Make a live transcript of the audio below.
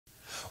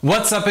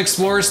What's up,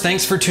 explorers?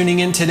 Thanks for tuning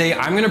in today.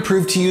 I'm going to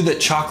prove to you that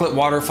chocolate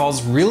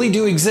waterfalls really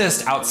do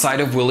exist outside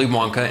of Willy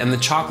Wonka and the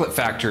Chocolate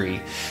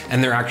Factory,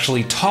 and they're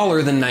actually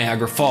taller than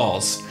Niagara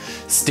Falls.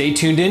 Stay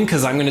tuned in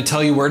because I'm going to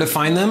tell you where to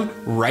find them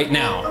right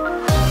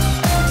now.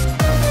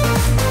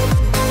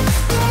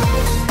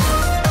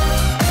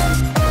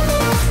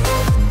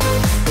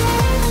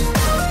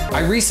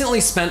 I recently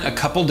spent a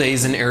couple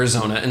days in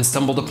Arizona and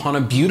stumbled upon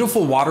a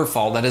beautiful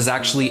waterfall that is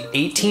actually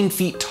 18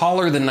 feet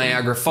taller than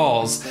Niagara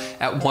Falls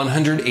at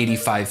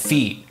 185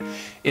 feet.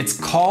 It's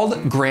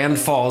called Grand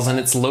Falls and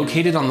it's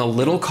located on the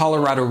Little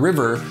Colorado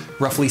River,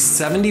 roughly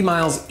 70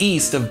 miles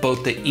east of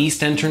both the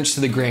east entrance to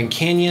the Grand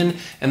Canyon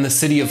and the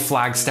city of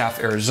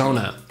Flagstaff,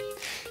 Arizona.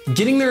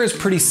 Getting there is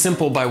pretty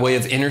simple by way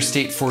of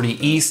Interstate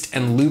 40 East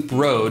and Leupp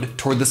Rd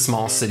toward the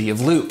small city of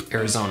Leupp,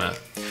 Arizona.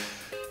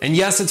 And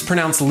yes, it's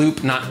pronounced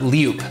Loop, not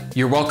Leupp.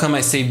 You're welcome,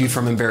 I saved you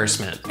from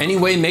embarrassment.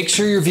 Anyway, make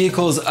sure your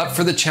vehicle is up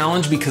for the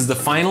challenge because the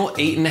final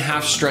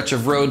 8.5 stretch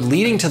of road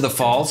leading to the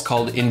falls,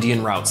 called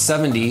Indian Route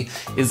 70,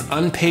 is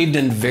unpaved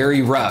and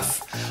very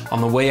rough. On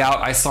the way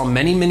out, I saw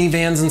many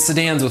minivans and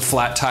sedans with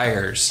flat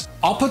tires.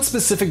 I'll put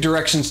specific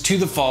directions to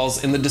the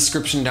falls in the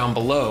description down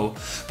below,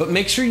 but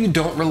make sure you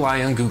don't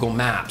rely on Google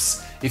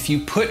Maps. If you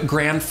put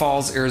Grand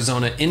Falls,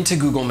 Arizona into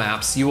Google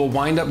Maps, you will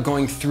wind up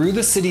going through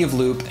the city of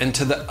Leupp and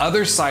to the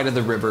other side of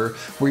the river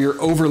where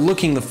you're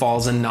overlooking the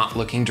falls and not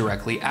looking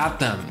directly at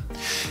them.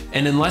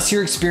 And unless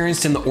you're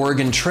experienced in the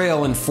Oregon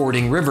Trail and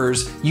fording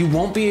rivers, you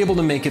won't be able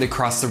to make it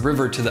across the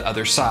river to the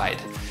other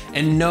side.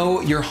 And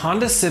no, your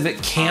Honda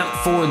Civic can't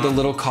ford the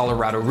Little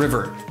Colorado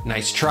River.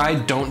 Nice try,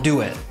 don't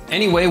do it.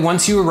 Anyway,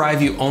 once you arrive,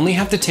 you only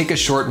have to take a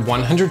short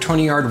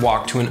 120-yard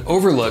walk to an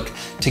overlook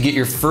to get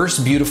your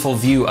first beautiful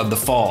view of the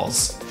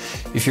falls.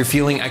 If you're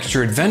feeling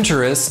extra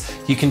adventurous,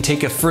 you can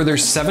take a further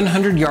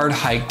 700-yard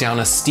hike down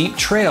a steep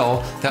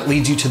trail that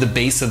leads you to the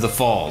base of the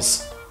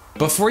falls.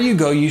 Before you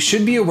go, you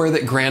should be aware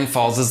that Grand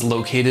Falls is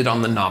located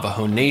on the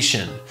Navajo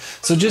Nation,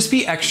 so just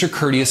be extra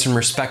courteous and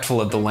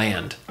respectful of the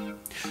land.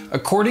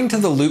 According to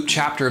the Leupp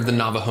chapter of the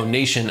Navajo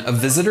Nation, a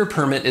visitor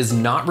permit is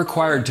not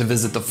required to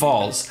visit the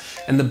falls,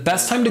 and the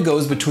best time to go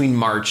is between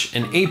March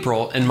and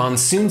April and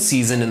monsoon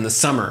season in the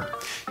summer.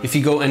 If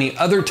you go any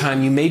other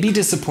time, you may be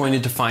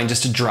disappointed to find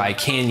just a dry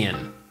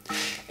canyon.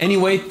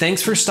 Anyway,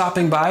 thanks for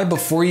stopping by.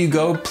 Before you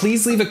go,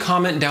 please leave a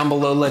comment down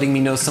below letting me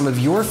know some of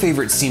your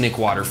favorite scenic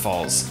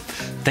waterfalls.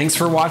 Thanks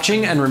for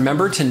watching, and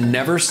remember to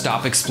never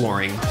stop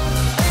exploring.